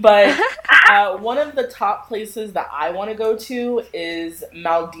 but one of the top places that I want to go to is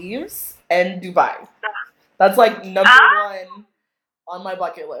Maldives and Dubai. That's like number one on my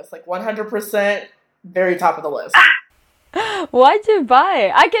bucket list. Like 100%, very top of the list. Why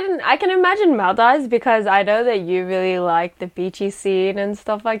Dubai? I can imagine Maldives because I know that you really like the beachy scene and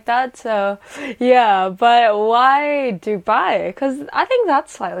stuff like that. So yeah, but why Dubai? Because I think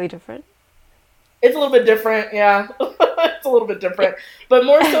that's slightly different. It's a little bit different, yeah. It's a little bit different. But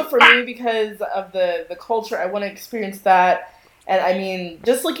more so for me because of the culture, I want to experience that. And I mean,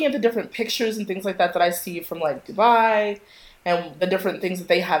 just looking at the different pictures and things like that I see from like Dubai and the different things that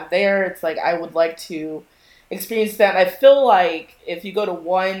they have there, it's like I would like to experience that. And I feel like if you go to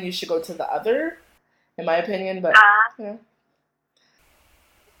one, you should go to the other, in my opinion. But yeah.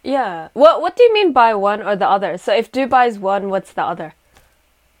 Yeah. What do you mean by one or the other? So if Dubai's one, what's the other?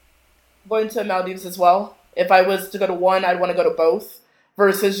 Going to Maldives as well. If I was to go to one, I'd want to go to both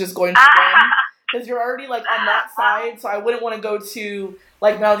versus just going to one. Because you're already like on that side, so I wouldn't want to go to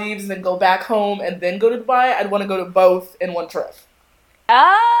like Maldives and then go back home and then go to Dubai. I'd want to go to both in one trip.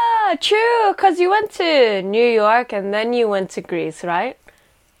 Ah, true. Because you went to New York and then you went to Greece, right?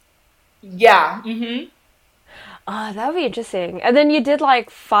 Yeah. Mm-hmm. Oh, that would be interesting. And then you did like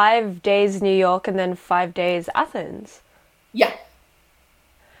 5 days New York and then 5 days Athens. Yeah.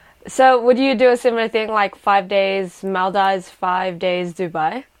 So would you do a similar thing, like 5 days Maldives, 5 days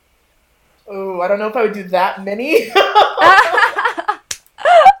Dubai? Oh, I don't know if I would do that many.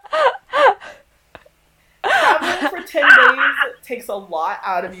 Traveling for 10 days takes a lot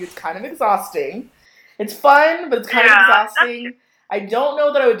out of you. It's kind of exhausting. It's fun, but it's kind of exhausting. I don't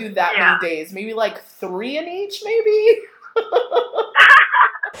know that I would do that many days. Maybe like 3 in each, maybe?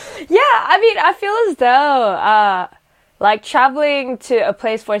 Yeah, I mean, I feel as though like traveling to a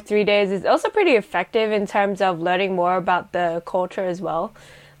place for 3 days is also pretty effective in terms of learning more about the culture as well.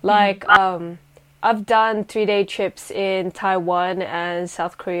 Like, I've done 3-day trips in Taiwan and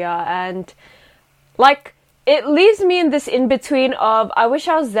South Korea, and like, it leaves me in this in-between of, I wish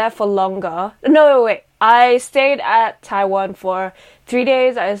I was there for longer. No, wait. I stayed at Taiwan for 3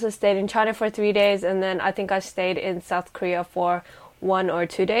 days. I also stayed in China for 3 days, and then I think I stayed in South Korea for 1 or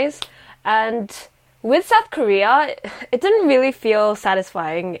 2 days. And with South Korea, it didn't really feel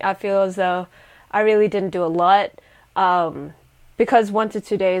satisfying. I feel as though I really didn't do a lot. Because 1 to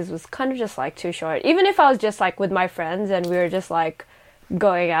 2 days was kind of just like too short. Even if I was just like with my friends and we were just like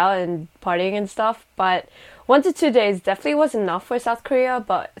going out and partying and stuff. But 1 to 2 days definitely was enough for South Korea.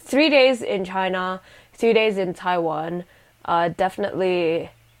 But 3 days in China, 3 days in Taiwan definitely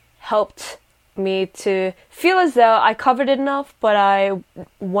helped me to feel as though I covered it enough, but I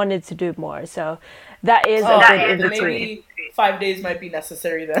wanted to do more. So that is a good in between. Maybe 5 days might be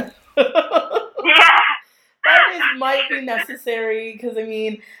necessary then. Yeah. 5 days might be necessary because I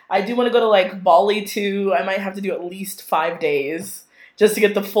mean I do want to go to like Bali too. I might have to do at least 5 days just to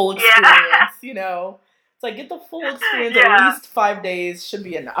get the full experience. You know, it's like get the full experience. At least 5 days should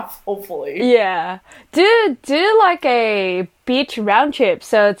be enough. Hopefully. Yeah. Do like a beach round trip.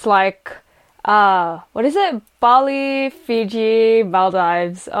 So it's like what is it? Bali, Fiji,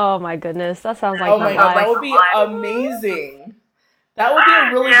 Maldives. Oh my goodness, that sounds like my god, that would be amazing. That would be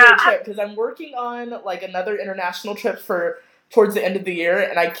a really great trip because I'm working on like another international trip for towards the end of the year,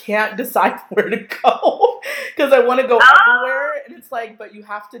 and I can't decide where to go because I want to go everywhere, and it's like, but you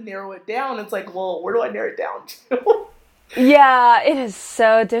have to narrow it down. It's like, well, where do I narrow it down to? Yeah, it is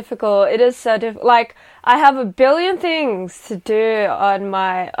so difficult. It is so difficult. Like, I have a billion things to do on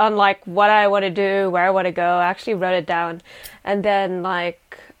like what I want to do, where I want to go. I actually wrote it down. And then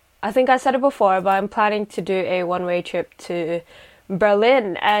like, I think I said it before, but I'm planning to do a one-way trip to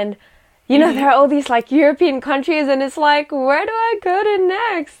Berlin. And, you know, there are all these like European countries and it's like, where do I go to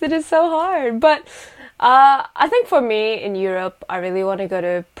next? It is so hard. But, I think for me in Europe, I really want to go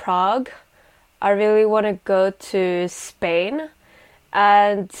to Prague. I really want to go to Spain,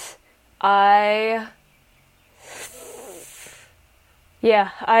 and I'm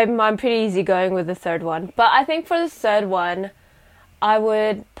pretty easygoing with the third one. But I think for the third one, I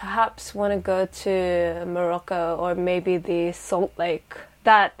would perhaps want to go to Morocco or maybe the Salt Lake.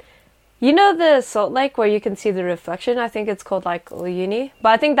 You know the Salt Lake where you can see the reflection? I think it's called like Uyuni, but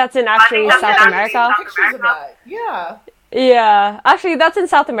I think that's in actually South America. Pictures of that. Yeah. Yeah, actually, that's in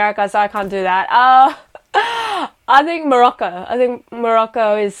South America, so I can't do that. I think Morocco. I think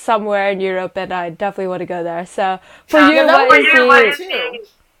Morocco is somewhere in Europe, and I definitely want to go there. So for you, what is the?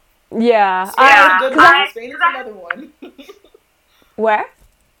 Yeah, Spain is a good one. Spain is another one. Where?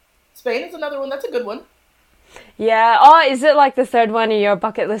 Spain is another one. That's a good one. Yeah. Oh, is it like the third one in your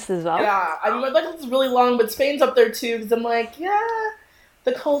bucket list as well? Yeah, I mean, my bucket list is really long, but Spain's up there too because I'm like, yeah,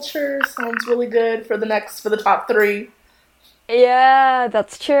 the culture sounds really good for the top three. Yeah,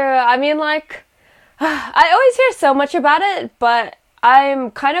 that's true. I mean, like, I always hear so much about it, but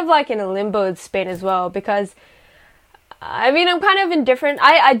I'm kind of like in a limbo with Spain as well because, I mean, I'm kind of indifferent.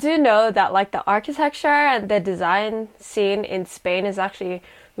 I do know that like the architecture and the design scene in Spain is actually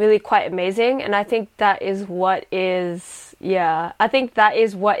really quite amazing, and I think that is what is, yeah, I think that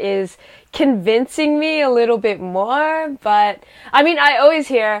is what is convincing me a little bit more. But I mean, I always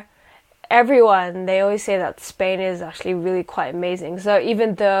hear everyone, they always say that Spain is actually really quite amazing. So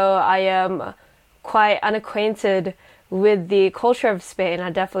even though I am quite unacquainted with the culture of Spain, I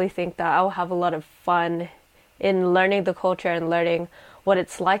definitely think that I'll have a lot of fun in learning the culture and learning what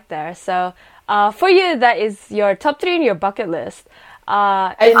it's like there. So for you, that is your top 3 in your bucket list.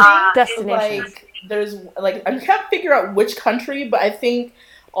 I think destinations. Like there's like I can't figure out which country, but I think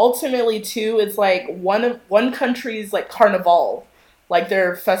ultimately too, it's like one country's like carnival. Like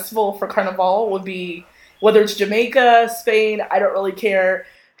their festival for Carnival would be, whether it's Jamaica, Spain, I don't really care.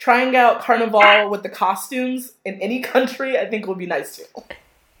 Trying out Carnival with the costumes in any country, I think would be nice too.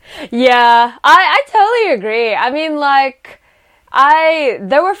 Yeah, I totally agree. I mean, like,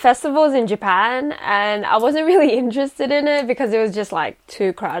 there were festivals in Japan and I wasn't really interested in it because it was just like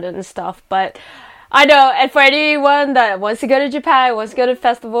too crowded and stuff. But I know, and for anyone that wants to go to Japan, wants to go to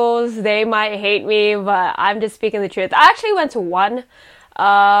festivals, they might hate me, but I'm just speaking the truth. I actually went to one,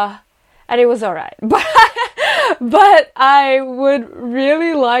 and it was alright. But I would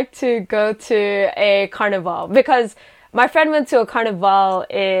really like to go to a carnival because my friend went to a carnival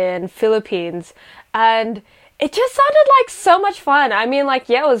in Philippines, and it just sounded like so much fun. I mean, like,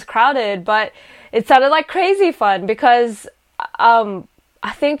 yeah, it was crowded, but it sounded like crazy fun because,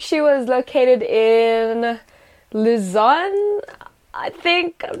 I think she was located in Luzon, I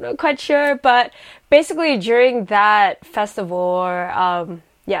think. I'm not quite sure. But basically during that festival, or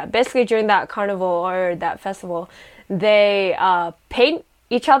basically during that carnival or that festival, they paint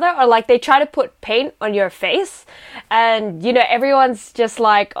each other, or like they try to put paint on your face. And, you know, everyone's just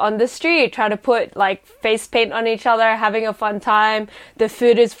like on the street trying to put like face paint on each other, having a fun time. The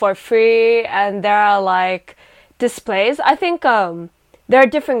food is for free and there are like displays. I think, there are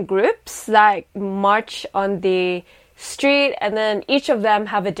different groups that march on the street, and then each of them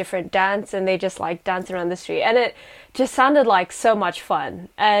have a different dance, and they just like dance around the street, and it just sounded like so much fun.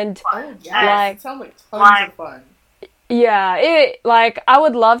 And like, it sounds like tons of fun. Yeah, it like I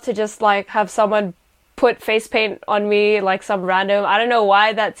would love to just like have someone put face paint on me, like some random. I don't know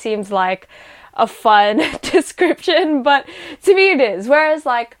why that seems like a fun description, but to me it is. Whereas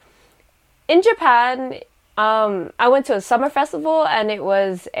like in Japan, I went to a summer festival and it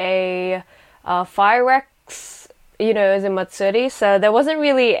was a fireworks, you know, it was in Matsuri, so there wasn't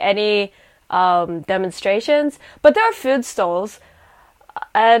really any demonstrations, but there were food stalls,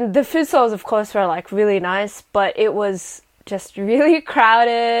 and the food stalls, of course, were like really nice, but it was just really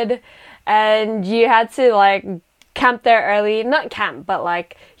crowded, and you had to like camp there early, not camp, but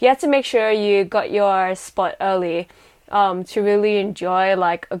like you had to make sure you got your spot early to really enjoy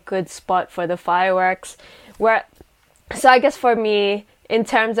like a good spot for the fireworks. So I guess for me, in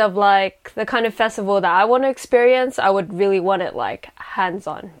terms of like the kind of festival that I want to experience, I would really want it like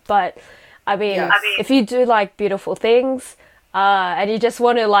hands-on. But I mean, if you do like beautiful things, and you just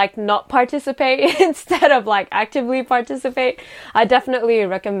want to like not participate instead of like actively participate, I definitely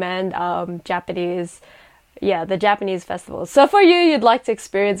recommend the Japanese festivals. So for you, you'd like to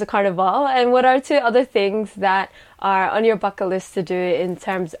experience a carnival, and what are 2 other things that are on your bucket list to do in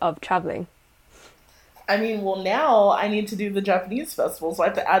terms of traveling? I mean, well, now I need to do the Japanese festival, so I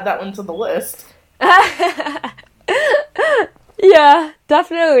have to add that one to the list. Yeah,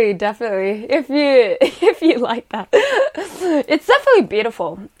 definitely. If you like that, it's definitely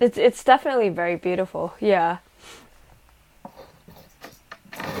beautiful. It's definitely very beautiful. Yeah.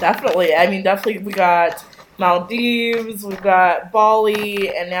 Definitely. I mean, definitely we got Maldives, we've got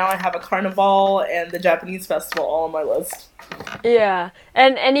Bali, and now I have a carnival and the Japanese festival all on my list. Yeah.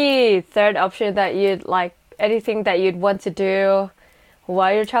 And any third option that you'd like, anything that you'd want to do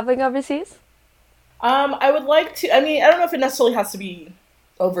while you're traveling overseas? I would like to, I mean, I don't know if it necessarily has to be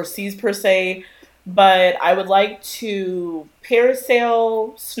overseas per se, but I would like to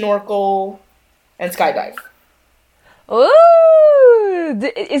parasail, snorkel, and skydive. Ooh,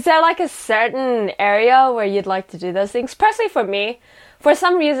 Is there like a certain area where you'd like to do those things? Personally, for me, for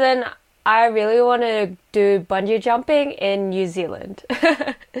some reason, I really want to do bungee jumping in New Zealand.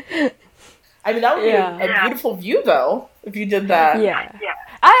 I mean, that would be a beautiful view, though, if you did that. Yeah.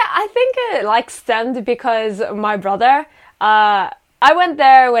 I think it like stemmed because my brother, I went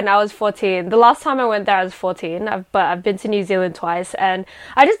there when I was 14. The last time I went there I was 14, but I've been to New Zealand twice, and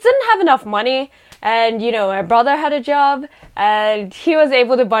I just didn't have enough money. And, you know, my brother had a job and he was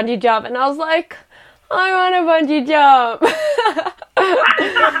able to bungee jump, and I was like, I want to bungee jump.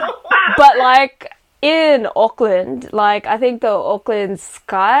 But like in Auckland, like I think the Auckland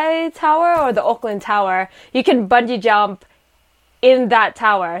Sky Tower or the Auckland Tower, you can bungee jump in that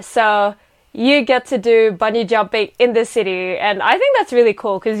tower. So you get to do bungee jumping in the city, and I think that's really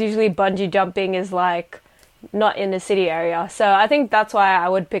cool because usually bungee jumping is like not in the city area. So I think that's why I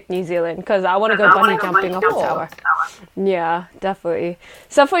would pick New Zealand, because I want to go bungee jumping off the tower. Yeah, definitely.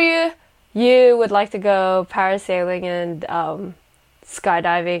 So for you, you would like to go parasailing and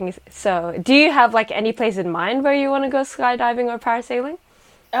skydiving. So do you have like any place in mind where you want to go skydiving or parasailing?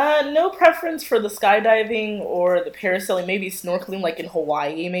 No preference for the skydiving or the parasailing. Maybe snorkeling, like in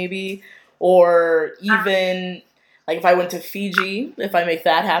Hawaii, maybe. Or even, like, if I went to Fiji, if I make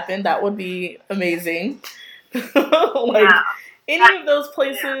that happen, that would be amazing. Like, any of those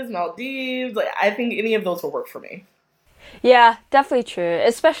places, Maldives, like, I think any of those will work for me. Yeah, definitely true.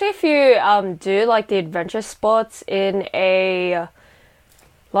 Especially if you do, like, the adventure sports in a,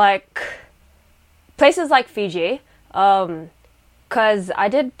 like, places like Fiji. Because I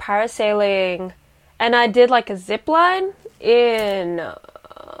did parasailing, and I did, like, a zip line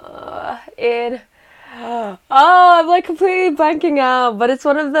I'm like completely blanking out, but it's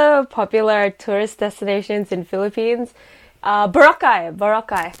one of the popular tourist destinations in Philippines.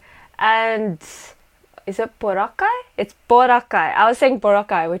 Boracay. And is it Boracay? It's Boracay. I was saying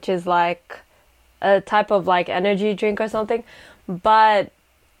Boracay, which is like a type of like energy drink or something. But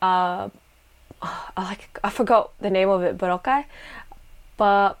I forgot the name of it. Boracay?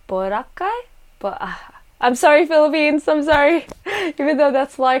 Boracay? I'm sorry, Philippines. I'm sorry, even though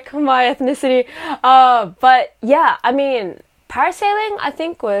that's like my ethnicity. But yeah, I mean, parasailing I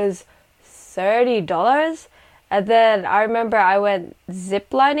think was $30, and then I remember I went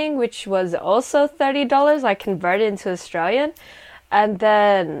ziplining, which was also $30. I converted into Australian, and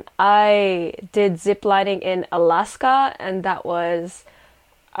then I did ziplining in Alaska, and that was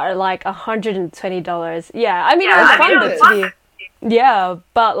like $120. Yeah, I mean it was fun to be. Yeah,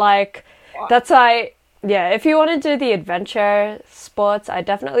 but like that's why. Yeah, if you want to do the adventure sports, I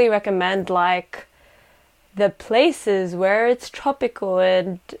definitely recommend like the places where it's tropical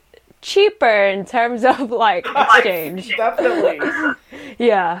and cheaper in terms of like exchange. Definitely.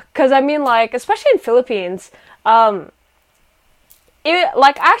 Yeah, because I mean like, especially in Philippines, I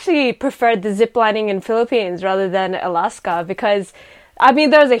actually preferred the ziplining in Philippines rather than Alaska, because I mean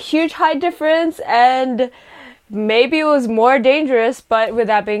there was a huge height difference, and maybe it was more dangerous, but with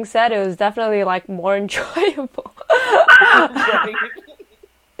that being said, it was definitely like more enjoyable.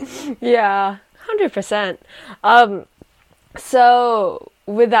 Yeah, 100%. So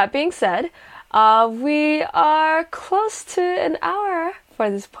with that being said, we are close to an hour for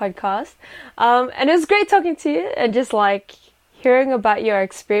this podcast. And it was great talking to you and just like hearing about your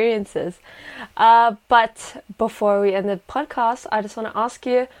experiences. But before we end the podcast, I just want to ask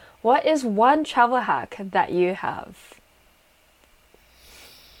you, what is one travel hack that you have?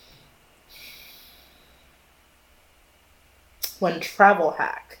 One travel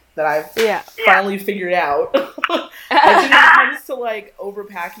hack that I've finally figured out. I think when it comes to like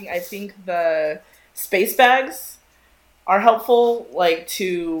overpacking, I think the space bags are helpful, like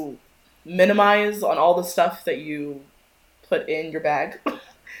to minimize on all the stuff that you put in your bag.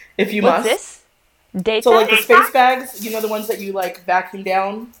 If you must. What's this? Data? So like the space bags, you know, the ones that you like vacuum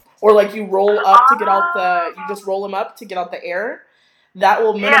down, or like you roll up to get out you just roll them up to get out the air. That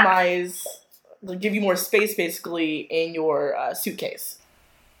will minimize, give you more space basically in your suitcase.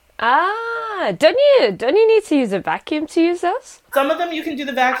 Don't you need to use a vacuum to use those? Some of them you can do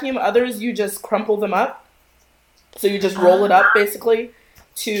the vacuum, others you just crumple them up. So you just roll it up basically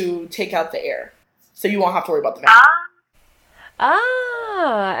to take out the air. So you won't have to worry about the vacuum.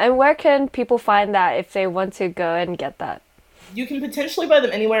 And where can people find that if they want to go and get that? You can potentially buy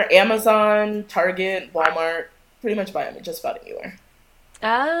them anywhere. Amazon, Target, Walmart. Pretty much buy them just about anywhere.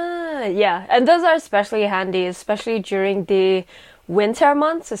 Yeah. And those are especially handy, especially during the winter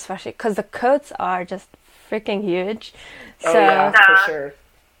months, especially because the coats are just freaking huge. So, yeah, for sure.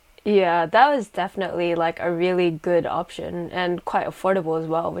 Yeah, that was definitely like a really good option and quite affordable as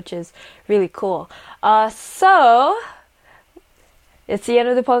well, which is really cool. So it's the end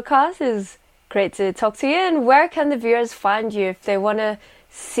of the podcast. It's great to talk to you. And where can the viewers find you if they want to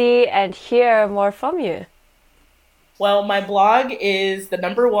see and hear more from you? Well, my blog is the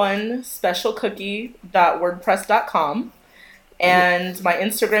number one specialcookie.wordpress.com. And my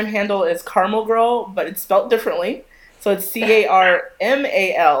Instagram handle is Caramel Girl, but it's spelled differently. So it's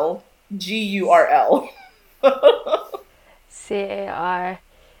CarmalGurl. CAR.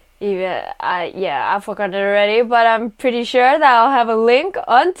 I forgot it already, but I'm pretty sure that I'll have a link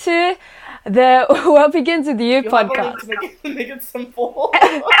onto the What Begins With You podcast. To make it simple.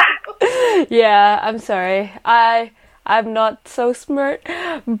 Yeah, I'm sorry. I'm not so smart,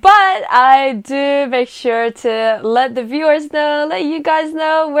 but I do make sure to let the viewers know, let you guys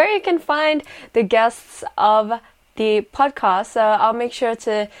know where you can find the guests of the podcast. So I'll make sure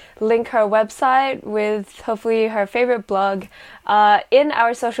to link her website with hopefully her favorite blog in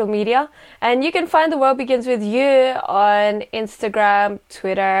our social media. And you can find The World Begins With You on Instagram,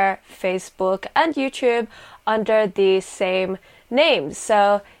 Twitter, Facebook, and YouTube under the same name.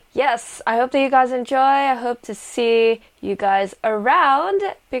 So yes, I hope that you guys enjoy. I hope to see you guys around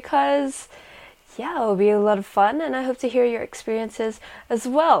because, yeah, it'll be a lot of fun, and I hope to hear your experiences as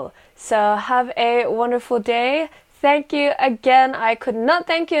well. So have a wonderful day. Thank you again. I could not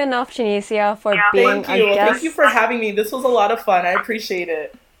thank you enough, Tunisia, for being a guest. Thank you for having me. This was a lot of fun. I appreciate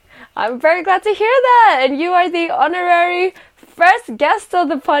it. I'm very glad to hear that. And you are the honorary first guest of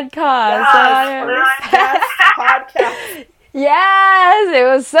the podcast. Yes, first guest podcast. Yes, it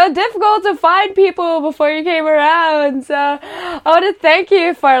was so difficult to find people before you came around. So I want to thank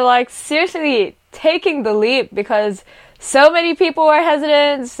you for seriously taking the leap, because so many people were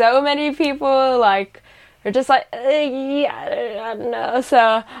hesitant. So many people are just yeah, I don't know.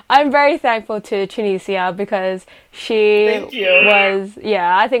 So I'm very thankful to Tunisia because I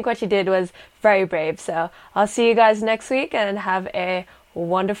think what she did was very brave. So I'll see you guys next week and have a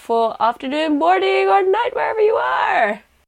wonderful afternoon, morning, or night wherever you are.